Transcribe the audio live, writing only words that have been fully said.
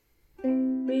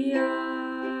We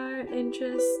are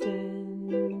interested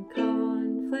in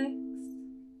conflicts.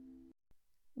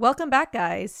 Welcome back,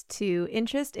 guys, to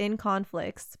Interest in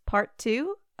Conflicts, Part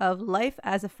 2 of Life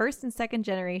as a First and Second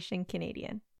Generation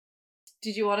Canadian.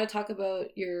 Did you want to talk about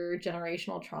your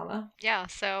generational trauma? Yeah,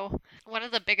 so one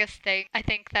of the biggest things I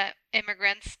think that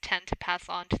immigrants tend to pass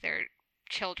on to their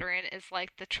children is like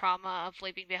the trauma of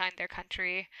leaving behind their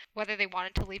country, whether they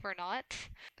wanted to leave or not.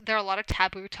 There are a lot of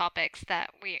taboo topics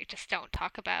that we just don't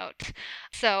talk about.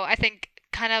 So I think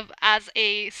kind of as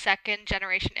a second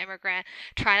generation immigrant,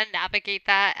 trying to navigate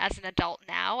that as an adult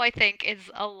now, I think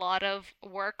is a lot of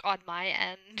work on my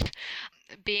end.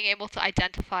 Being able to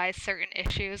identify certain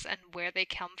issues and where they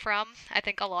come from. I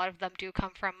think a lot of them do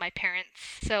come from my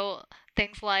parents. So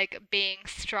things like being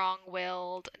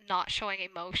strong-willed, not showing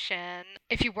emotion.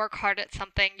 If you work hard at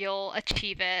something, you'll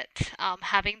achieve it.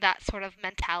 Having that sort of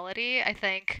mentality, I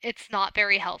think it's not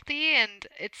very healthy, and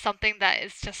it's something that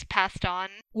is just passed on.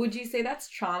 Would you say that's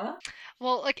trauma?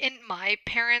 Well, like in my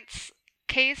parents'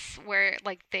 case, where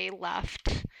like they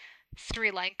left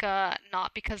Sri Lanka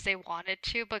not because they wanted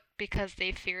to, but because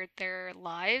they feared their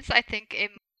lives. I think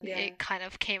it kind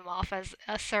of came off as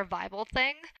a survival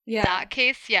thing. Yeah. That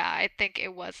case, yeah, I think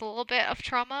it was a little bit of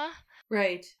trauma.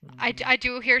 Right. I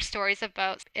do hear stories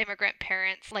about immigrant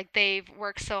parents, like they've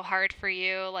worked so hard for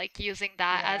you, like using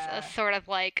that as a sort of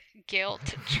like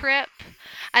guilt trip.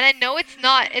 And I know it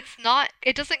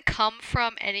doesn't come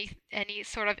from any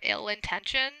sort of ill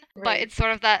intention, but it's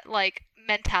sort of that like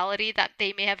mentality that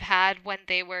they may have had when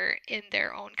they were in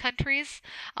their own countries,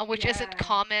 which isn't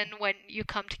common when you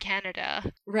come to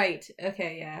Canada. Right.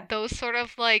 Okay, yeah. Those sort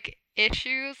of like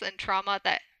issues and trauma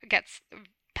that gets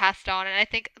passed on, and I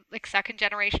think like second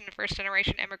generation and first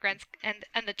generation immigrants and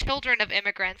the children of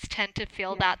immigrants tend to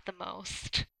feel that the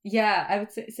most. Yeah, I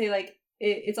would say like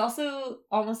it's also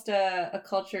almost a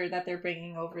culture that they're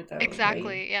bringing over though.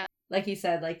 Exactly, right? yeah. Like you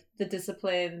said, like the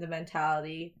discipline, the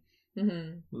mentality.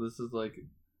 Mm-hmm. Well, this is like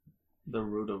the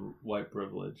root of white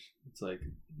privilege. It's like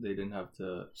they didn't have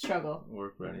to struggle,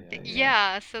 work for anything.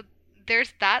 Yeah, so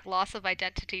there's that loss of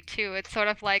identity too. It's sort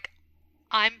of like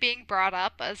I'm being brought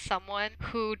up as someone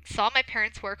who saw my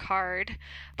parents work hard,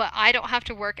 but I don't have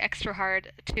to work extra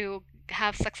hard to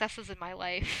have successes in my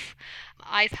life.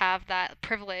 I have that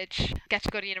privilege. Get to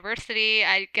go to university,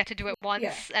 I get to do it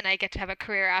once, and I get to have a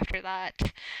career after that.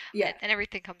 Yeah. And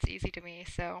everything comes easy to me,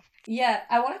 so. Yeah,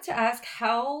 I wanted to ask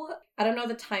how, I don't know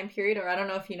the time period, or I don't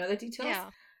know if you know the details. Yeah.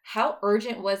 How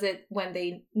urgent was it when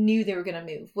they knew they were going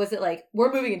to move? Was it like,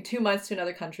 we're moving in 2 months to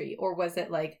another country? Or was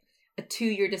it like a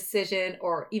 2-year decision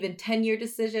or even 10-year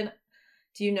decision?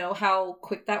 Do you know how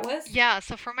quick that was? Yeah,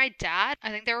 so for my dad,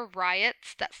 I think there were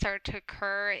riots that started to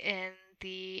occur in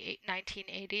the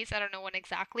 1980s. I don't know when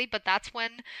exactly, but that's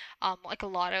when like a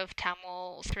lot of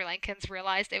Tamil Sri Lankans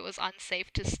realized it was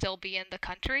unsafe to still be in the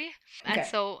country. And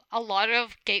so a lot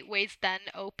of gateways then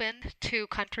opened to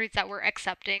countries that were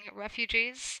accepting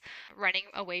refugees running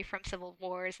away from civil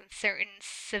wars and certain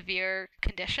severe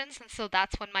conditions. And so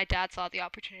that's when my dad saw the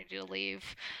opportunity to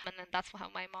leave. And then that's how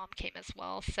my mom came as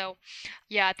well. So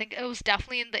yeah, I think it was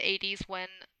definitely in the 80s when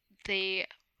the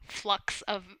flux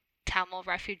of Tamil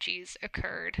refugees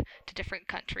occurred to different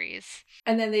countries.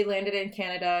 And then they landed in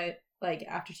Canada like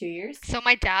after 2 years? So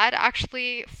my dad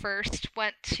actually first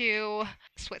went to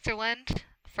Switzerland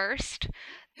first.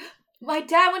 My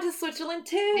dad went to Switzerland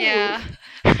too! Yeah.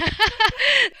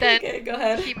 Then okay, go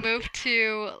ahead. He moved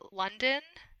to London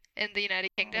in the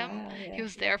United Kingdom. Wow, yeah. He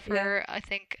was there for, I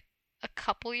think, a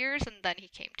couple years, and then he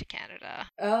came to Canada.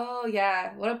 Oh,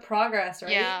 yeah. What a progress,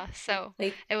 right? Yeah, so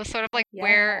like, it was sort of like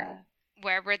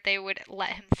wherever they would let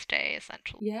him stay,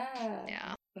 essentially.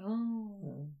 Yeah.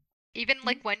 Oh. Even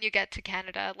like when you get to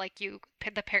Canada, like your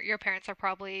parents are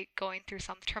probably going through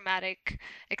some traumatic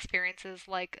experiences,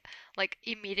 like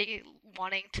immediately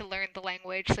wanting to learn the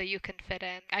language so you can fit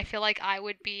in. I feel like I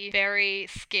would be very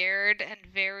scared and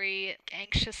very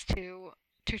anxious to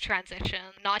transition,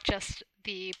 not just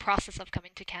the process of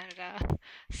coming to Canada.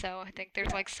 So I think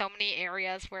there's like so many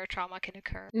areas where trauma can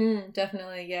occur.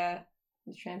 Definitely, yeah.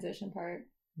 The transition part.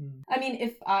 I mean,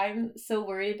 if I'm so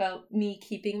worried about me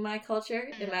keeping my culture,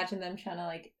 imagine them trying to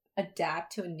like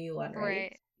adapt to a new one,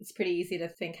 right? It's pretty easy to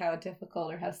think how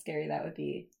difficult or how scary that would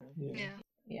be.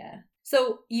 Yeah.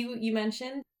 So you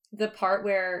mentioned the part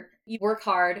where you work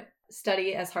hard,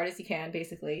 study as hard as you can,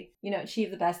 basically,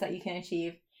 achieve the best that you can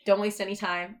achieve. Don't waste any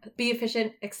time, be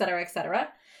efficient, etc., etc.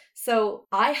 So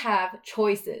I have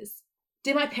choices.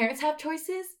 Did my parents have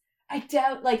choices? I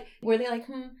doubt, were they like,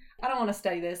 I don't want to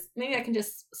study this. Maybe I can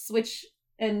just switch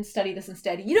and study this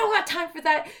instead. You don't have time for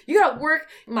that. You gotta work.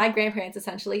 My grandparents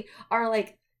essentially are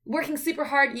like working super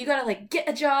hard. You gotta like get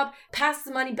a job, pass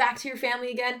the money back to your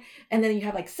family again, and then you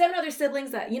have like 7 other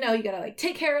siblings that, you know, you gotta like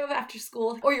take care of after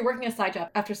school, or you're working a side job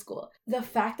after school. The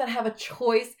fact that I have a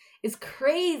choice is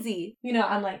crazy. You know,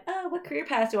 I'm like, oh, what career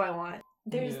path do I want?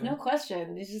 There's no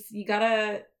question. It's just, you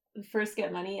gotta first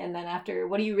get money, and then after,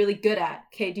 what are you really good at?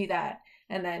 Okay, do that.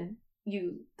 And then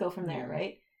you go from there,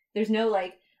 right? There's no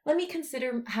like, let me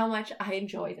consider how much I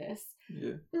enjoy this.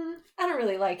 Yeah. I don't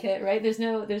really like it, right? There's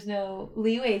no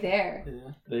leeway there.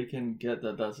 Yeah. They can get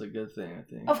that that's a good thing, I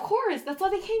think. Of course. That's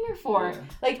what they came here for. Yeah.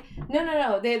 Like,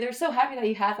 no. They're so happy that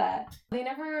you have that. They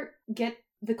never get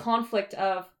the conflict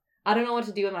of, I don't know what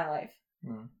to do in my life.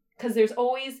 Because there's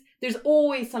always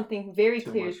something very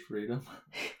clear. Too much freedom.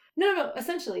 No,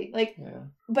 essentially. Like,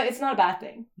 but it's not a bad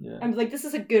thing. Yeah. I'm like, this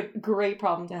is a great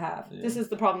problem to have. Yeah. This is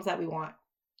the problems that we want.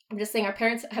 I'm just saying our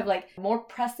parents have like more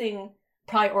pressing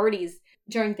priorities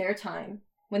during their time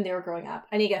when they were growing up.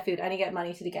 I need to get food. I need to get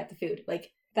money to get the food.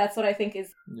 Like, that's what I think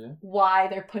is why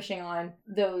they're pushing on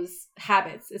those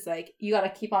habits. It's like, you got to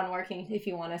keep on working if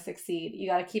you want to succeed. You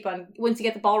got to keep on, once you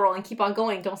get the ball rolling, keep on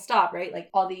going. Don't stop, right? Like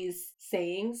all these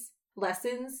sayings,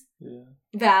 lessons,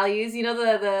 values, you know,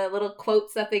 the little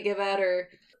quotes that they give out, or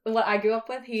what I grew up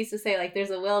with. He used to say, like,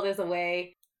 there's a will, there's a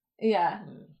way. Yeah.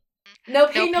 No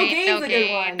pain, no gain's a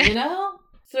good one, you know?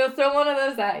 So throw one of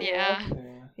those at you.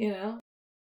 You know?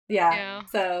 Yeah.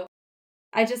 So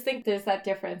I just think there's that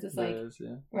difference. It's like,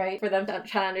 right? For them to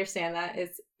try to understand that,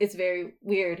 it's very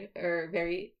weird or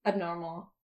very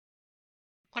abnormal.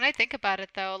 When I think about it,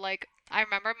 though, like, I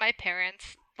remember my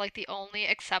parents, like, the only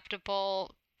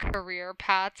acceptable career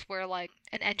paths were like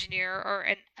an engineer or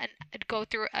an go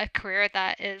through a career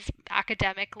that is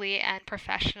academically and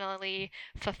professionally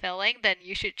fulfilling, then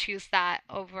you should choose that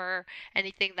over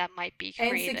anything that might be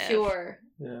creative. And secure.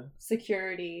 Yeah.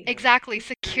 Security. Exactly,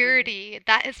 security.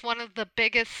 That is one of the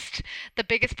biggest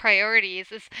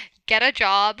priorities, is get a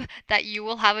job that you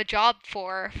will have a job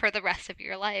for the rest of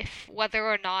your life, whether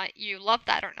or not you love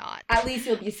that or not. At least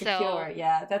you'll be secure.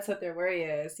 Yeah, that's what their worry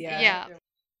is. Yeah.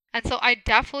 And so I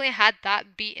definitely had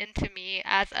that beat into me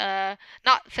as a,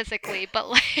 not physically, but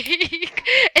like,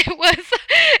 it was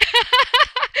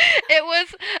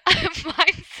a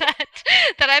mindset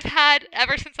that I've had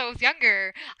ever since I was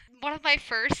younger. One of my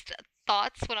first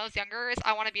thoughts when I was younger is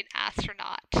I want to be an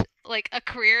astronaut. Like a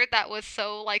career that was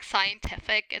so like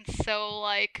scientific and so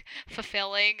like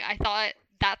fulfilling. I thought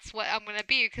that's what I'm going to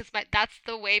be, because that's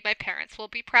the way my parents will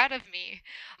be proud of me.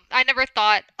 I never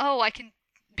thought, oh, I can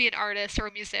be an artist or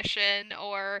a musician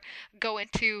or go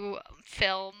into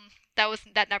film.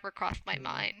 That never crossed my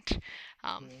mind.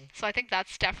 So I think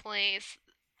that's definitely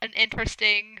an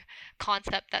interesting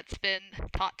concept that's been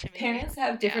taught to me. Parents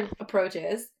have different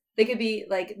approaches. They could be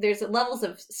like, there's levels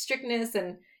of strictness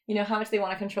and, you know, how much they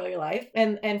want to control your life.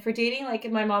 And for dating, like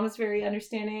my mom is very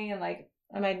understanding, and like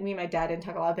me and my dad didn't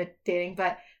talk a lot about dating,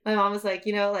 but my mom was like,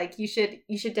 you know, like you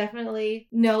should definitely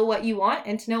know what you want,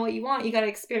 and to know what you want, you got to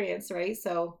experience, right?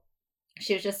 So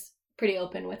she was just pretty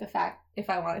open with the fact if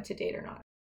I wanted to date or not.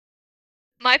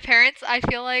 My parents, I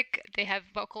feel like they have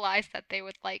vocalized that they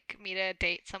would like me to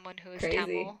date someone who is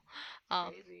Tamil.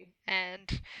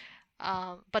 And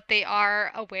but they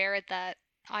are aware that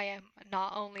I am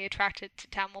not only attracted to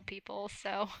Tamil people,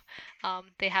 so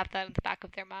they have that in the back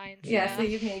of their minds. Yeah, so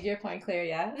you've made your point clear,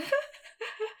 yeah?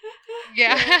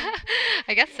 Yeah.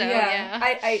 I guess so, yeah.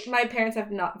 I my parents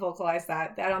have not vocalized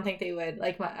that. I don't think they would,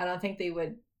 I don't think they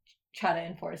would try to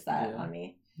enforce that on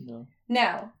me. No.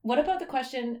 Now, what about the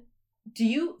question, do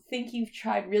you think you've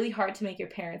tried really hard to make your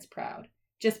parents proud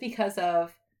just because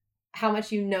of how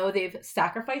much you know they've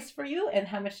sacrificed for you and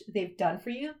how much they've done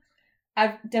for you?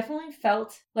 I've definitely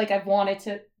felt like I've wanted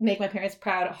to make my parents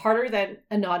proud harder than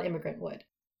a non-immigrant would.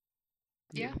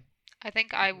 Yeah, I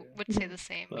think I would say the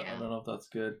same. But I don't know if that's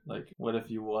good. Like, what if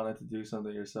you wanted to do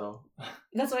something yourself?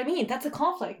 That's what I mean. That's a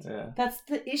conflict. Yeah. That's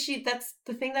the issue. That's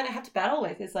the thing that I have to battle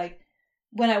with, is like,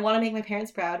 when I want to make my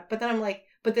parents proud, but then I'm like,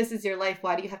 but this is your life.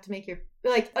 Why do you have to make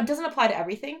like, it doesn't apply to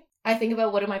everything. I think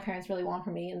about, what do my parents really want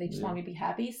from me, and they just want me to be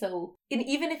happy. So, and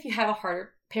even if you have a harder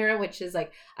parent, which is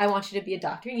like, I want you to be a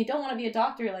doctor, and you don't want to be a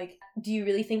doctor, like, do you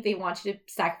really think they want you to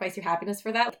sacrifice your happiness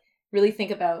for that? Like, really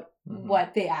think about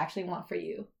what they actually want for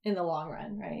you in the long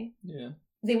run, right? Yeah.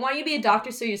 They want you to be a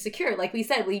doctor so you're secure. Like we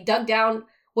said, we dug down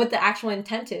what the actual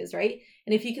intent is, right?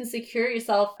 And if you can secure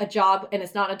yourself a job and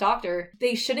it's not a doctor,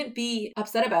 they shouldn't be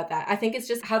upset about that. I think it's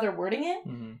just how they're wording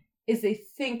it, is they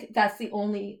think that's the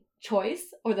only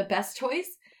choice or the best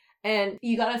choice. And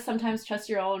you gotta sometimes trust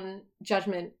your own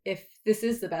judgment if this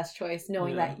is the best choice,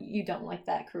 knowing that you don't like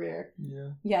that career. Yeah.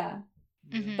 Yeah.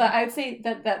 Mm-hmm. But I would say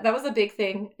that was a big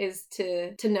thing, is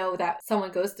to know that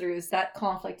someone goes through is that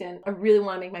conflict, and I really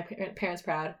want to make my parents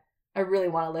proud. I really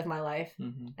want to live my life,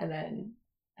 and then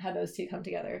have those two come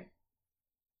together.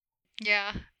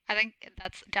 Yeah, I think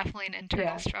that's definitely an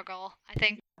internal struggle. I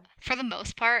think for the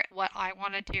most part, what I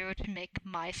want to do to make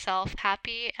myself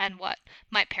happy and what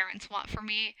my parents want for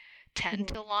me tend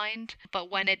to align. But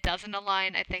when it doesn't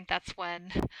align, I think that's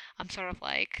when I'm sort of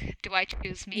like, do I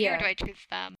choose me or do I choose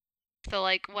them? So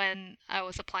like when I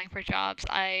was applying for jobs,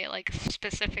 I like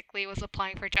specifically was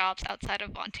applying for jobs outside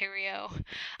of Ontario.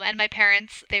 And my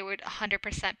parents, they would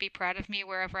 100% be proud of me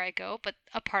wherever I go, but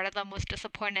a part of them was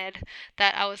disappointed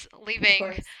that I was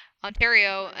leaving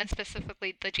Ontario and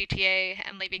specifically the GTA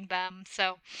and leaving them.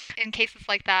 So in cases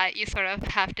like that, you sort of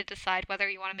have to decide whether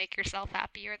you want to make yourself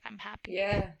happy or them happy.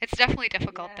 Yeah. It's definitely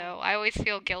difficult though. I always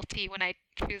feel guilty when I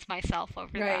choose myself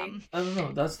over them. I don't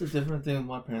know. That's the different thing with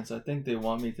my parents. I think they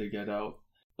want me to get out.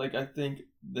 Like, I think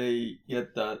they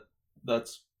get that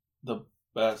that's the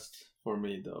best for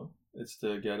me though. It's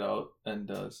to get out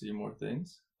and see more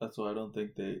things. That's why I don't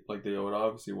think they would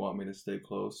obviously want me to stay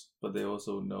close, but they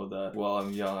also know that while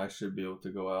I'm young, I should be able to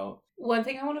go out. One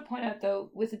thing I want to point out, though,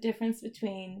 with the difference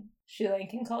between Sri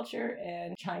Lankan culture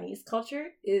and Chinese culture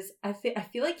is I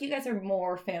feel like you guys are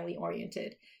more family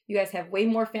oriented. You guys have way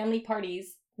more family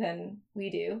parties than we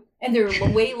do. And they're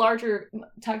way larger.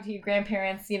 Talk to your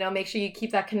grandparents, make sure you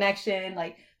keep that connection,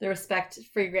 like the respect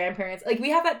for your grandparents. Like,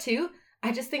 we have that too.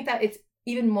 I just think that it's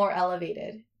even more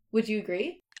elevated. Would you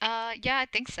agree? Yeah, I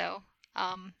think so.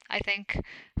 I think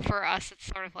for us, it's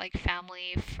sort of like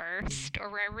family first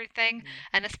over everything,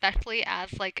 and especially as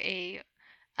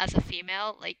as a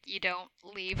female, like you don't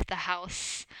leave the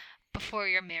house before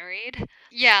you're married.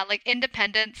 Yeah, like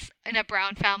independence in a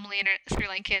Brown family and a Sri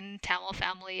Lankan Tamil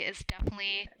family is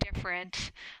definitely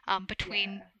different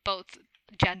between both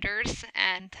genders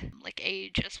and like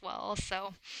age as well.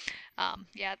 So,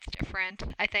 yeah, it's different.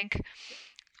 I think.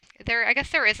 I guess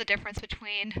there is a difference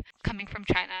between coming from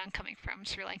China and coming from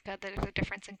Sri Lanka. There's a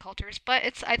difference in cultures, but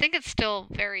I think it's still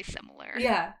very similar.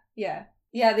 Yeah.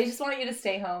 They just want you to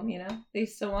stay home, They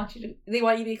still want they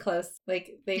want you to be close. Like,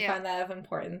 they find that of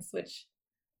importance, which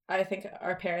I think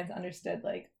our parents understood,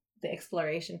 like the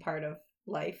exploration part of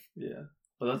life. Yeah,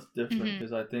 but that's different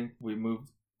because I think we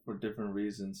moved for different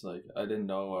reasons. Like, I didn't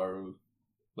know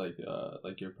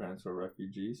your parents were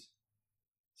refugees.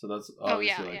 So that's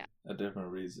obviously a different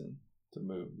reason to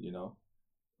move,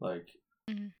 Like,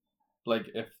 like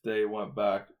if they went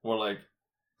back, or like...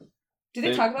 Do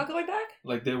they talk about going back?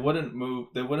 Like, they wouldn't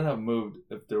have moved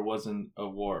if there wasn't a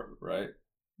war, right?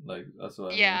 Like, that's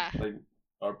what I mean. Like,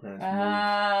 our parents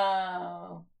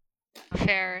moved.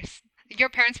 Fair. Your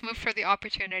parents moved for the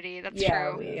opportunity, that's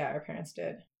true. Yeah, our parents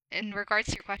did. In regards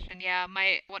to your question,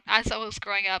 as I was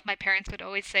growing up, my parents would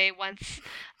always say, once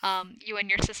you and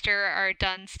your sister are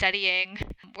done studying,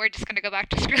 we're just going to go back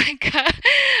to Sri Lanka.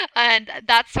 And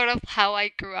that's sort of how I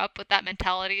grew up, with that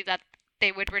mentality that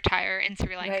they would retire in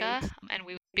Sri Lanka and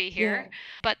we would be here. Yeah.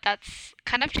 But that's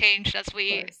kind of changed as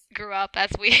we grew up, as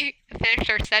we finished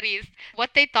our studies. What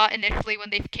they thought initially when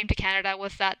they came to Canada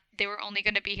was that they were only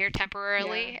going to be here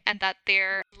temporarily and that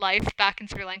their life back in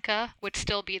Sri Lanka would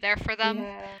still be there for them.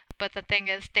 Yeah. But the thing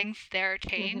is, things there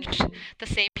changed. The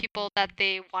same people that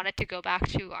they wanted to go back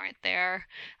to aren't there.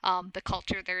 The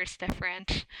culture there is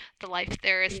different. The life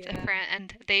there is different.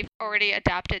 And they've already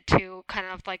adapted to kind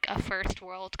of like a first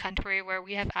world country where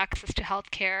we have access to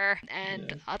healthcare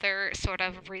and other sort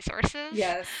of resources.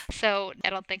 Yes. So I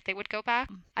don't think they would go back.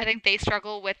 I think they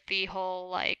struggle with the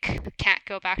whole like can't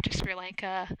go back to Sri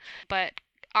Lanka, but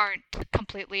aren't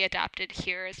completely adapted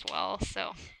here as well.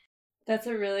 So that's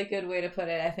a really good way to put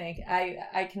it. I think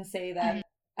I can say that.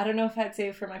 I don't know if I'd say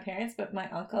it for my parents, but my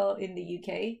uncle in the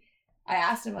UK, I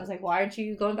asked him, I was like, why aren't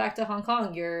you going back to Hong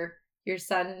Kong? Your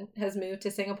son has moved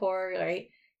to Singapore, right?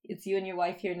 It's you and your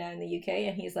wife here now in the UK.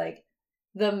 And he's like,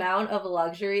 the amount of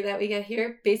luxury that we get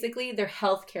here, basically their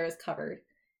healthcare is covered.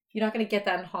 You're not going to get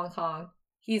that in Hong Kong.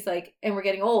 He's like, and we're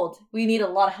getting old. We need a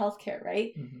lot of healthcare,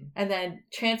 right? And then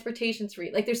transportation's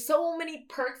free. Like, there's so many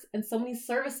perks and so many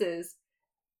services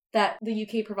that the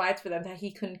UK provides for them that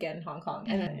he couldn't get in Hong Kong.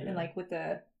 And like with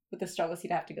the struggles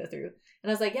he'd have to go through.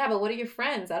 And I was like, yeah, but what are your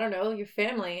friends? I don't know, your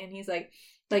family. And he's like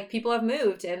people have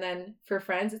moved. And then for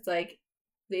friends, it's like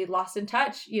they lost in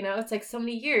touch, it's like so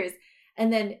many years.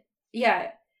 And then,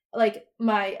 like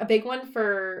a big one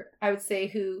for, I would say,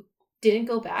 who didn't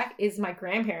go back is my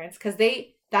grandparents. Cause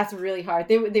that's really hard.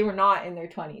 They were not in their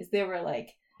 20s. They were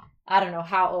like, I don't know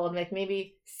how old, like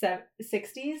maybe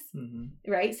 60s,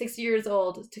 right? 60 years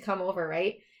old to come over,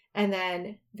 right? And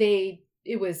then they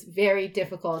it was very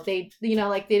difficult. They, you know,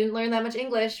 like they didn't learn that much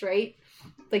English, right?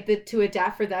 Like to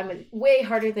adapt for them is way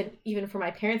harder than even for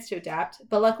my parents to adapt.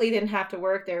 But luckily they didn't have to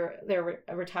work. They're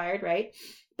retired, right?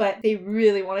 But they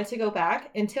really wanted to go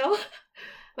back until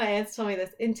my aunts told me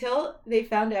this, until they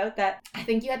found out that I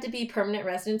think you had to be permanent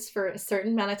residents for a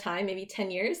certain amount of time, maybe 10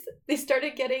 years. They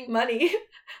started getting money.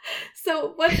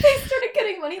 So once they started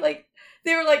getting money, like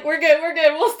they were like, we're good,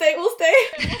 we'll stay.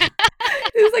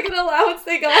 It was like an allowance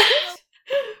they got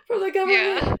from the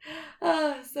government.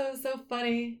 Yeah. So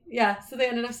funny. Yeah, so they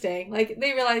ended up staying. Like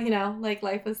they realized, you know, like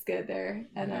life was good there.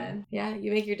 And then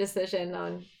you make your decision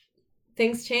on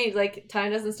things change. Like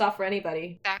time doesn't stop for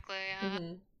anybody. Exactly. Yeah.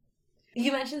 Mm-hmm.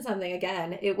 You mentioned something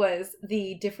again. It was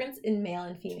the difference in male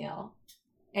and female,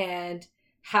 and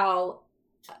how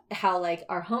like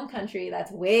our home country, that's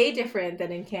way different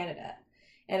than in Canada.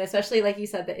 And especially like you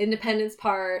said, the independence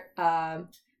part,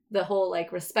 the whole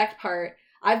like respect part.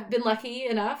 I've been lucky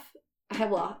enough. I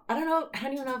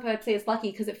don't even know if I'd say it's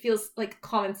lucky, because it feels like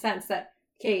common sense that,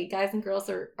 okay, guys and girls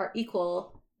are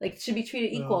equal, like should be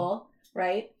treated equal,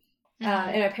 right?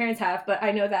 And my parents have, but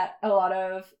I know that a lot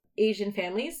of Asian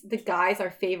families, the guys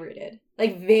are favorited,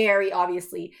 like very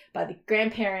obviously by the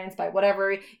grandparents, by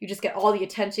whatever. You just get all the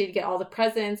attention, you get all the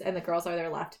presents, and the girls are there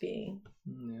left being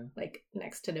like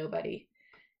next to nobody.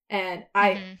 And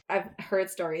I've heard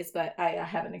stories, but I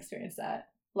haven't experienced that.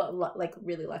 Like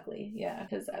really luckily, yeah,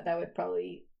 because that would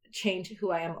probably change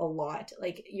who I am a lot.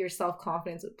 Like your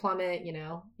self-confidence would plummet, you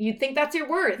know. You'd think that's your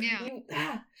worth.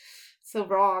 So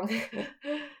wrong.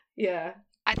 Yeah.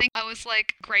 I think I was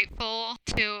like grateful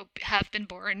to have been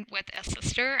born with a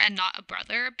sister and not a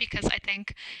brother, because I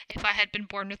think if I had been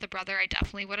born with a brother, I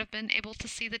definitely would have been able to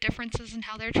see the differences in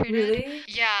how they're treated. Really?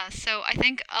 Yeah, so I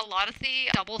think a lot of the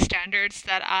double standards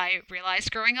that I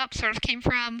realized growing up sort of came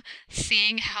from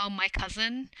seeing how my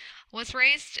cousin was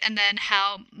raised, and then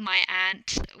how my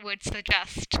aunt would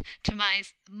suggest to my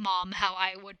mom how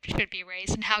I should be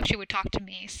raised and how she would talk to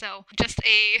me. So just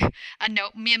a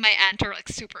note, me and my aunt are like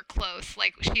super close.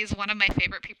 Like she's one of my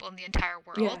favorite people in the entire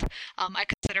world. I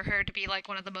consider her to be like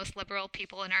one of the most liberal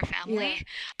people in our family.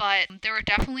 But there were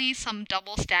definitely some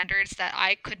double standards that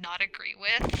I could not agree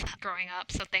with growing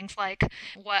up. So things like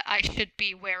what I should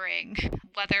be wearing,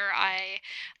 whether I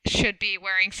should be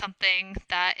wearing something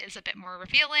that is a bit more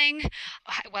revealing,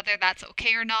 whether that's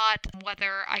okay or not,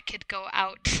 whether I could go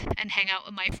out and hang out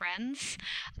with my friends.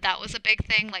 That was a big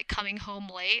thing, like coming home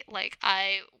late. Like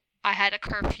I had a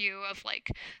curfew of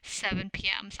like 7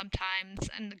 p.m. sometimes,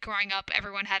 and growing up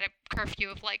everyone had a curfew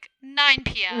of like 9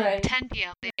 p.m., 10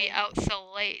 p.m. They'd be out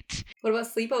so late. What about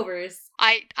sleepovers?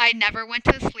 I never went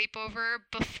to a sleepover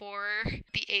before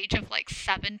the age of like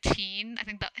 17. I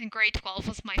think that in grade 12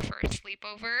 was my first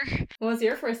sleepover. What was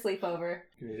your first sleepover?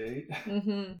 Grade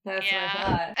 8. That's what I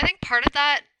thought. I think part of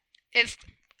that is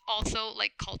also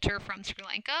like culture from Sri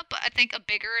Lanka, but I think a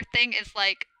bigger thing is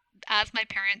like, as my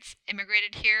parents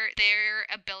immigrated here, their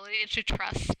ability to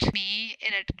trust me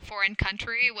in a foreign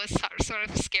country was sort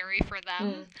of scary for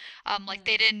them. Like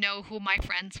they didn't know who my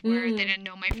friends were. They didn't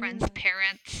know my friends'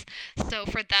 parents. So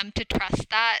for them to trust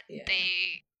that,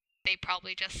 they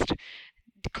probably just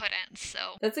couldn't.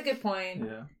 So that's a good point.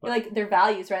 Yeah, like their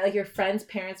values, right? Like your friends'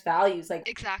 parents' values, like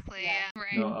exactly. Yeah.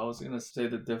 Right. No, I was gonna say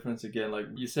the difference again. Like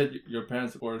you said, your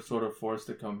parents were sort of forced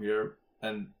to come here,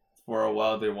 and for a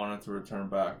while they wanted to return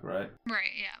back, right?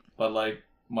 Right, yeah. But like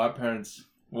my parents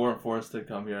weren't forced to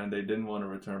come here, and they didn't want to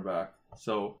return back.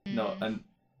 So no, and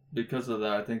because of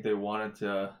that, I think they wanted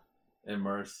to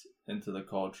immerse into the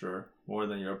culture more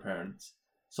than your parents.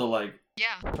 So like,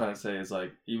 what I'm trying to say is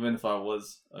like, even if I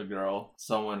was a girl,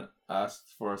 someone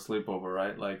asked for a sleepover,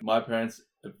 right? Like my parents,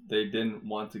 if they didn't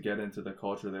want to get into the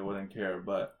culture, they wouldn't care.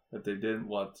 But if they didn't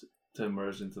want to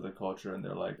immerse into the culture, and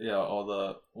they're like, yeah, all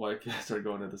the white kids are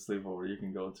going to the sleepover, you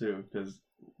can go too, because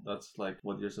that's like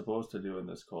what you're supposed to do in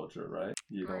this culture, right?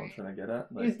 You know what I'm trying to get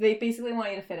at? Like, they basically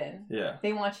want you to fit in. Yeah.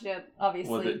 They want you to,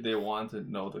 obviously. Well, they want to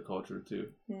know the culture too.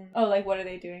 Oh, like what are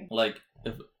they doing? Like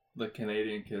if the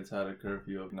Canadian kids had a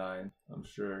curfew of 9, I'm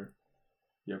sure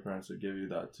your parents would give you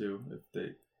that too,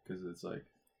 because it's like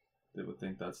they would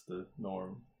think that's the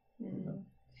norm. You know?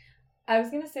 I was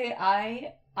gonna say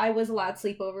I was allowed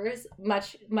sleepovers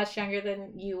much younger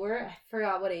than you were. I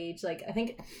forgot what age. Like I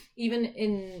think even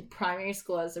in primary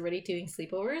school I was already doing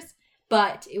sleepovers,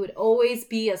 but it would always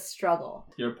be a struggle.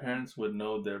 Your parents would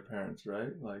know their parents,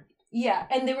 right? Like yeah,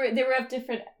 and they were of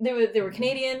different. They were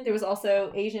Canadian. There was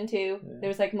also Asian too. Yeah. There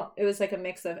was like it was like a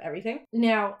mix of everything.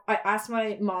 Now I asked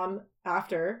my mom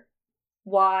after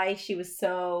why she was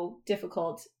so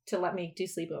difficult to let me do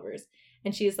sleepovers,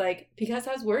 and she's like, because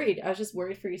I was worried. I was just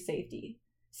worried for your safety.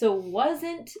 So it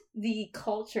wasn't the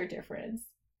culture difference.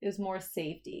 It was more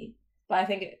safety. But I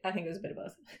think it was a bit of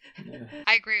both. Yeah.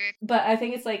 I agree. But I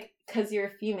think it's like, because you're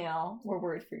a female, we're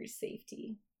worried for your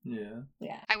safety. Yeah.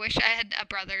 Yeah. I wish I had a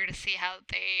brother to see how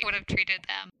they would have treated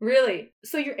them. Really?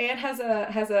 So your aunt has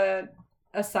a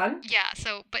son? Yeah,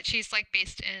 so, but she's, like,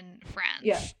 based in France.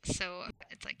 Yeah. So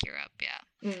it's, like, Europe,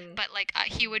 yeah. Mm. But, like,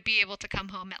 he would be able to come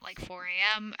home at, like, 4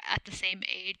 a.m. at the same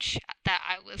age that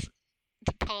I was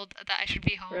told that I should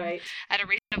be home Right. at a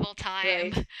reasonable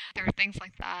time. Right. There were things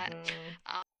like that.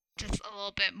 Mm. Just a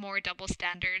little bit more double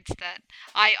standards that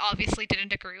I obviously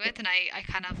didn't agree with, and I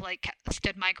kind of, like,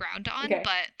 stood my ground on, Okay.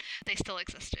 but they still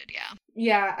existed, yeah.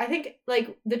 Yeah, I think,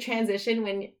 like, the transition,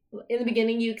 when in the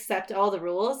beginning you accept all the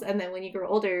rules, and then when you grow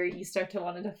older, you start to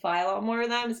want to defy a lot more of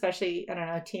them, especially, I don't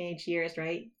know, teenage years,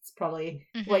 right? It's probably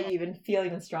what you even feel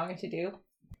even stronger to do.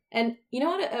 And you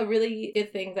know what, a really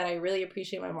good thing that I really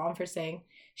appreciate my mom for saying,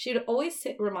 she would always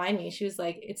remind me, she was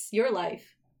like, it's your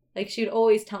life. Like, she would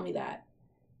always tell me that.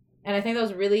 And I think that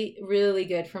was really, really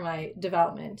good for my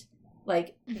development.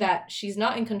 Like, that she's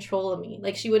not in control of me.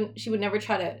 Like, she would never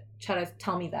try to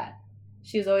tell me that.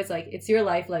 She was always like, it's your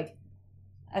life. Like,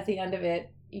 at the end of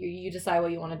it, you decide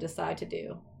what you want to decide to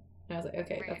do. And I was like,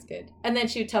 okay, Right. that's good. And then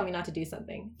she would tell me not to do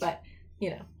something. But,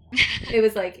 you know, it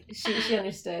was like, she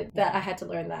understood that I had to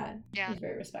learn that. Yeah. It was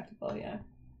very respectable, yeah.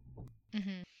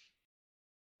 Mm-hmm.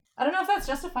 I don't know if that's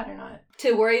justified or not.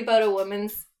 To worry about a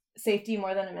woman's safety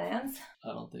more than a man's. I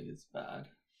don't think it's bad.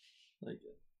 Like,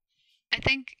 I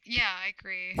think, yeah, I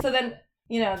agree. So then,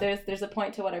 you know, there's a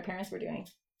point to what our parents were doing.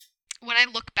 When I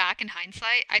look back in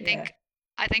hindsight, I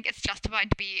think it's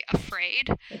justified to be afraid.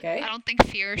 Okay. I don't think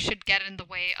fear should get in the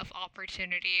way of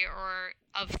opportunity or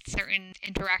of certain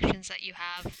interactions that you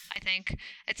have. I think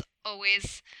it's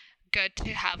always good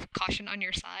to have caution on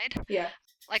your side. Yeah.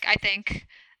 Like, I think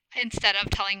instead of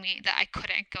telling me that I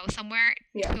couldn't go somewhere,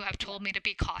 Yeah. to have told me to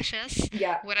be cautious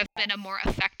Yeah. would have been a more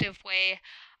effective way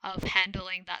of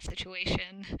handling that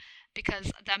situation,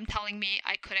 because them telling me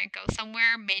I couldn't go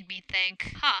somewhere made me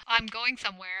think, I'm going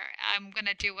somewhere, I'm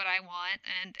gonna do what I want,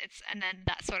 and then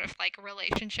that sort of, like,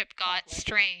 relationship got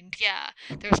strained. Yeah,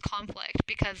 there was conflict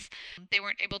because they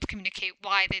weren't able to communicate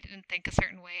why they didn't think a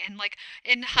certain way. And, like,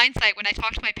 in hindsight, when I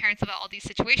talk to my parents about all these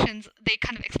situations, they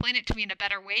kind of explain it to me in a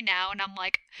better way now, and I'm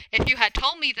like, if you had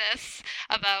told me this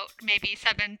about maybe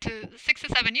 6 to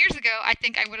 7 years ago, I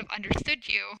think I would have understood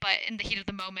you, but in the heat of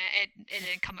the moment, it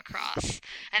didn't come across.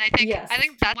 And I think Yes.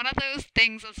 that's one of those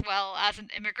things as well, as an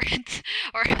immigrant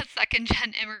or a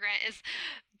second-gen immigrant, is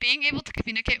being able to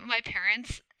communicate with my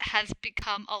parents has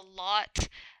become a lot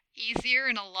easier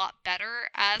and a lot better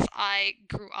as I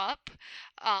grew up,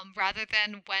 rather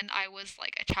than when I was,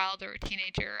 like, a child or a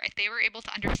teenager. They were able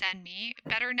to understand me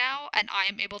better now, and I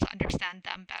am able to understand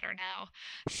them better now.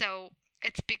 So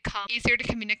it's become easier to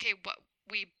communicate what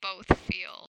we both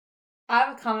feel. I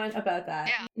have a comment about that.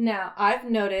 Yeah. Now, I've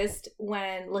noticed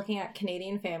when looking at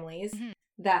Canadian families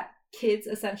that kids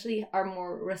essentially are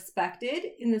more respected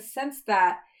in the sense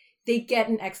that they get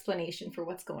an explanation for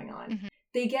what's going on.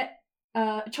 They get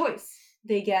a choice.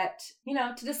 They get,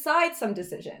 to decide some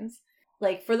decisions.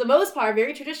 Like, for the most part,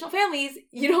 very traditional families,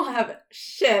 you don't have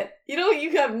shit.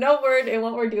 You have no word in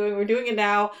what we're doing. We're doing it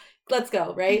now. Let's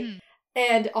go, right?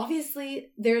 And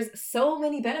obviously, there's so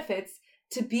many benefits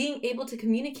to being able to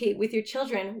communicate with your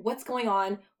children what's going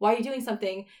on, why you're doing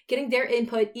something, getting their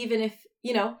input, even if,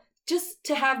 just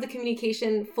to have the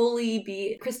communication fully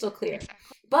be crystal clear.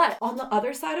 Exactly. But on the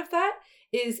other side of that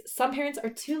is some parents are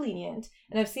too lenient.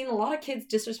 And I've seen a lot of kids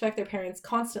disrespect their parents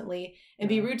constantly and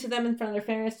be rude to them in front of their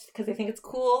parents because they think it's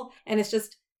cool. And it's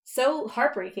just so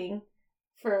heartbreaking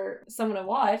for someone to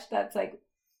watch. That's like,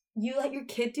 you let your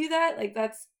kid do that? Like,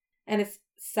 and it's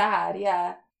sad,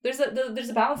 yeah. There's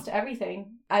a balance to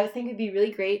everything. I think it'd be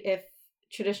really great if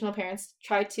traditional parents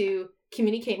try to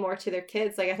communicate more to their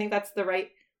kids. Like, I think that's the right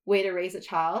way to raise a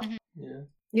child. yeah.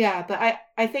 Yeah, but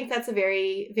I think that's a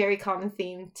very, very common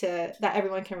theme that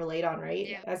everyone can relate on, right?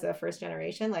 Yeah. As a first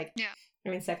generation. Like, yeah. I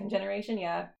mean, second generation,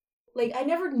 yeah. Like, I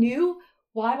never knew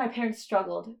why my parents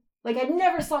struggled. Like, I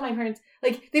never saw my parents,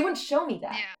 like, they wouldn't show me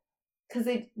that. Yeah. Because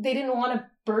they didn't want to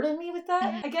burden me with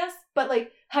that, I guess. But,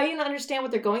 like, how are you going to understand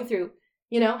what they're going through?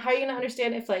 How are you going to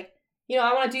understand if, like,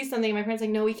 I want to do something and my parents are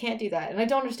like, no, we can't do that. And I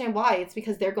don't understand why. It's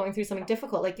because they're going through something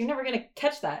difficult. Like, you're never going to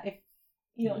catch that if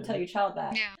you don't tell your child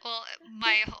that. Yeah. Well,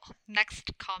 my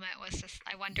next comment was just,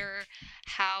 I wonder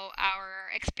how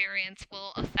our experience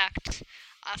will affect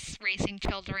us raising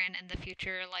children in the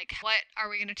future. Like, what are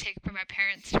we going to take from our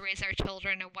parents to raise our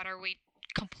children, and what are we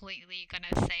completely going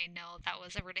to say, no, that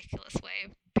was a ridiculous way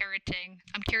of parenting?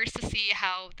 I'm curious to see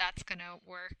how that's going to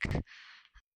work.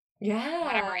 Yeah.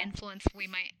 Whatever influence we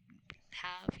might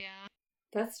have, yeah.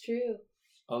 That's true.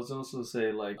 I was also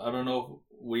say, like, I don't know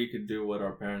if we could do what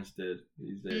our parents did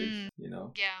these days, you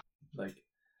know? Yeah. Like,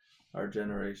 our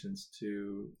generation's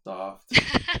too soft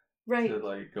Right. to,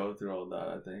 like, go through all that,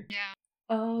 I think. Yeah.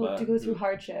 Oh, But to go through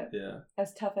hardship. Yeah.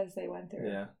 As tough as they went through.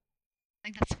 Yeah. I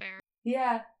think that's fair.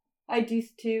 Yeah, I do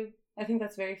too. I think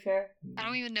that's very fair. I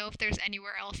don't even know if there's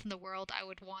anywhere else in the world I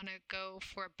would want to go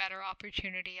for a better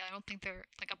opportunity. I don't think there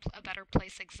like a better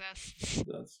place exists.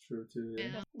 That's true too,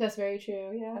 yeah. That's very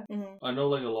true, yeah. Mm-hmm. I know,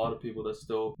 like, a lot of people that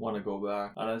still want to go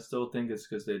back, and I still think it's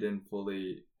because they didn't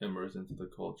fully immerse into the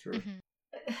culture.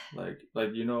 Mm-hmm. Like,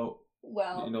 you know,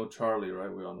 well, you know Charlie,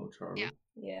 right? We all know Charlie.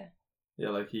 Yeah. Yeah,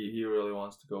 like, he really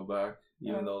wants to go back,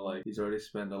 even though, like, he's already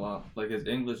spent a lot. Like, his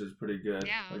English is pretty good.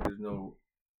 Yeah. Like,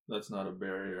 that's not a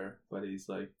barrier, but he's,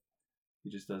 like, he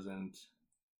just doesn't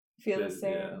feel the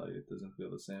same. Yeah, like, it doesn't feel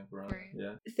the same for him. Right.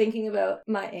 Yeah. Thinking about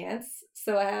my aunts,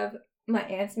 so I have my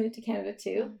aunts moved to Canada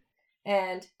too,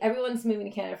 and everyone's moving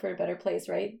to Canada for a better place,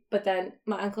 right? But then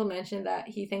my uncle mentioned that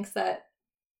he thinks that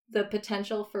the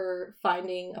potential for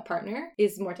finding a partner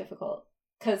is more difficult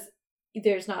because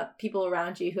there's not people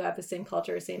around you who have the same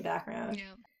culture, same background.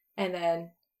 Yeah. And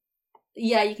then,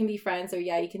 yeah, you can be friends or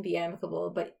yeah, you can be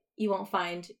amicable, but you won't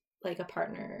find like a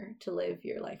partner to live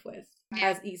your life with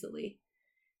as easily.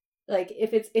 Like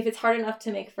if it's hard enough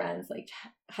to make friends, like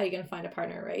how are you going to find a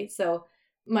partner, right? So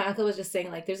my uncle was just saying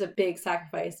like there's a big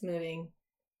sacrifice moving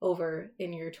over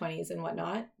in your 20s and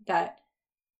whatnot that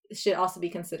should also be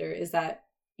considered, is that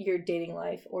your dating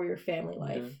life or your family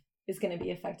life is going to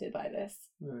be affected by this.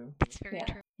 Yeah. That's very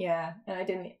true. Yeah, and I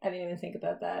didn't even think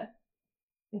about that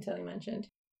until you mentioned.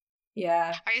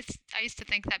 Yeah. I used to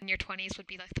think that in your 20s would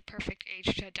be like the perfect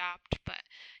age to adapt, but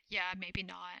yeah, maybe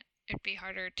not. It'd be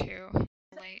harder to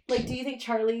relate. Like, do you think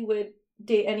Charlie would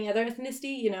date any other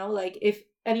ethnicity? You know, like if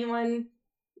anyone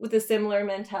with a similar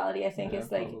mentality, I think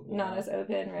is like probably, not as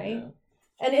open, right?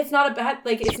 Yeah. And it's not a bad,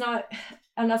 like, it's not,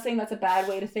 I'm not saying that's a bad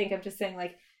way to think. I'm just saying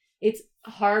like it's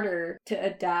harder to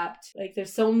adapt. Like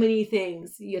there's so many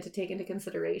things you have to take into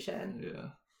consideration. Yeah.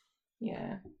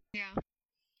 Yeah. Yeah.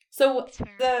 So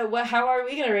how are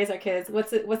we going to raise our kids?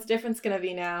 What's the difference going to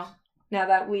be now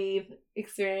that we've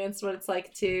experienced what it's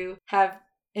like to have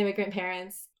immigrant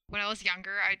parents? When I was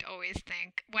younger, I'd always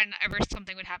think whenever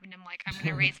something would happen, I'm like, I'm going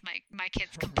to raise my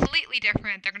kids completely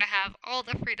different. They're going to have all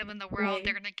the freedom in the world. Right.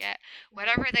 They're going to get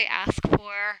whatever they ask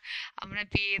for. I'm going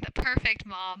to be the perfect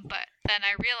mom. But then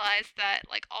I realized that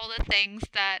like all the things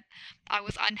that I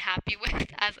was unhappy with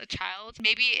as a child,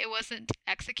 maybe it wasn't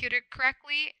executed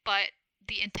correctly, but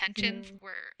the intentions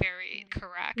were very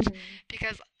correct,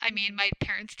 because I mean my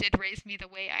parents did raise me the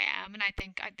way I am, and I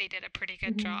think they did a pretty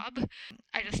good job.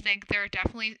 I just think there are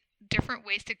definitely different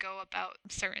ways to go about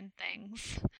certain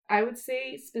things. I would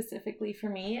say specifically for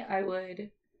me, I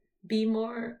would be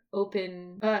more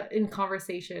open in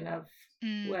conversation of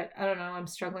what, I don't know, I'm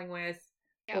struggling with,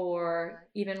 or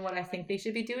even what I think they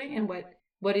should be doing, and what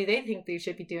do they think they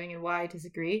should be doing and why I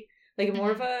disagree. Like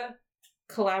more of a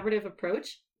collaborative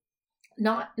approach.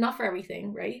 Not for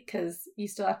everything, right? Because you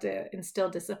still have to instill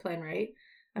discipline, right?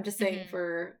 I'm just saying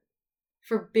for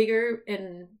bigger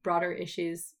and broader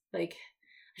issues, like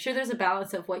I'm sure there's a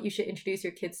balance of what you should introduce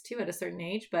your kids to at a certain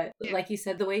age, but like you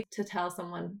said, the way to tell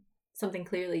someone something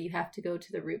clearly, you have to go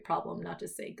to the root problem, not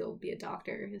just say go be a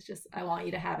doctor. It's just I want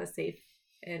you to have a safe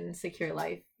and secure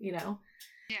life, you know?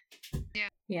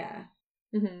 Yeah.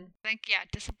 Mm-hmm. I think,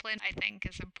 discipline, I think,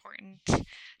 is important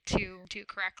to do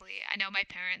correctly. I know my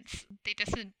parents, they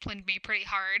disciplined me pretty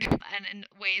hard, and in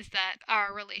ways that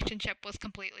our relationship was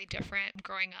completely different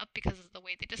growing up because of the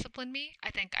way they disciplined me. I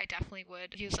think I definitely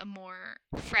would use a more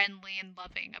friendly and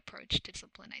loving approach to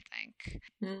discipline, I think.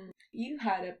 You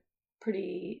had a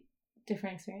pretty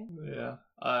different experience. Yeah.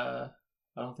 I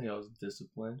don't think I was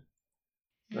disciplined.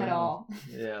 At all.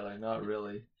 Yeah, like not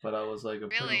really. But I was like a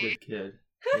pretty good kid.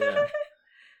 Yeah.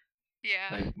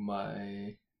 Yeah.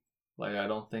 I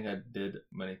don't think I did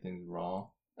many things wrong.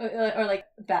 Or like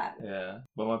bad. Yeah.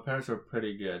 But my parents were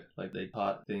pretty good. Like they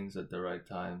taught things at the right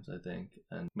times, I think,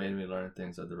 and made me learn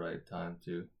things at the right time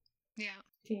too. Yeah.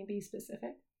 Can you be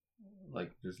specific?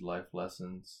 Like just life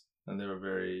lessons. And they were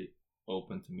very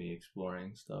open to me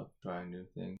exploring stuff, trying new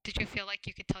things. Did you feel like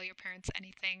you could tell your parents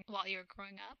anything while you were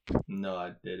growing up? No,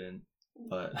 I didn't.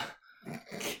 But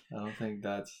I don't think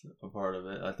that's a part of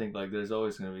it. I think like there's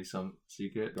always going to be some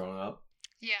secret growing up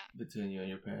between you and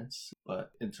your parents.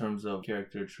 But in terms of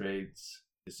character traits,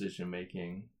 decision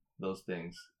making, those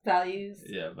things. Values.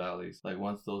 Yeah, values. Like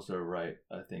once those are right,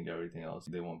 I think everything else,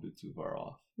 they won't be too far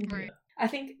off. Right. Yeah. I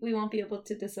think we won't be able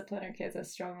to discipline our kids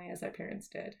as strongly as our parents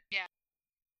did. Yeah.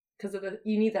 because of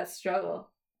you need that struggle.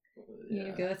 You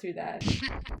need to go through that.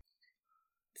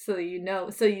 So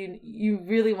you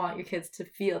really want your kids to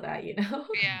feel that, you know?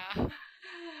 Yeah.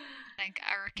 Like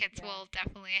our kids will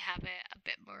definitely have it a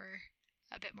bit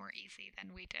more easy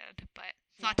than we did, but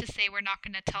it's not to say we're not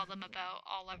going to tell them about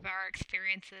all of our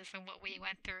experiences and what we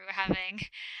went through having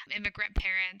immigrant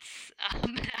parents,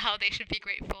 how they should be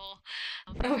grateful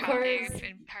for how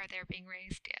they're being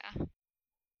raised.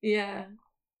 Yeah.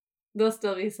 There'll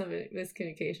still be some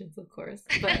miscommunications, of course,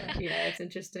 but yeah, it's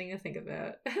interesting to think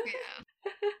about.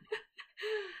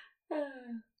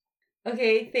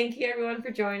 Okay, thank you everyone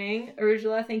for joining.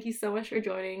 Arugula, thank you so much for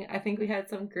joining. I think we had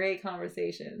some great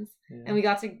conversations, and we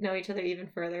got to know each other even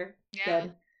further. Yeah.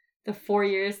 The 4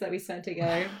 years that we spent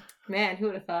together. Man, who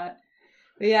would have thought?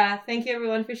 But yeah, thank you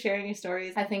everyone for sharing your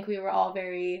stories. I think we were all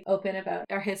very open about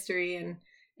our history,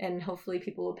 and hopefully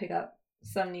people will pick up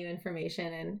some new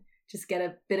information and just get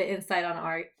a bit of insight on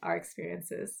our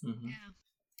experiences. Yeah.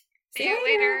 See you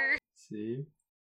later. See you.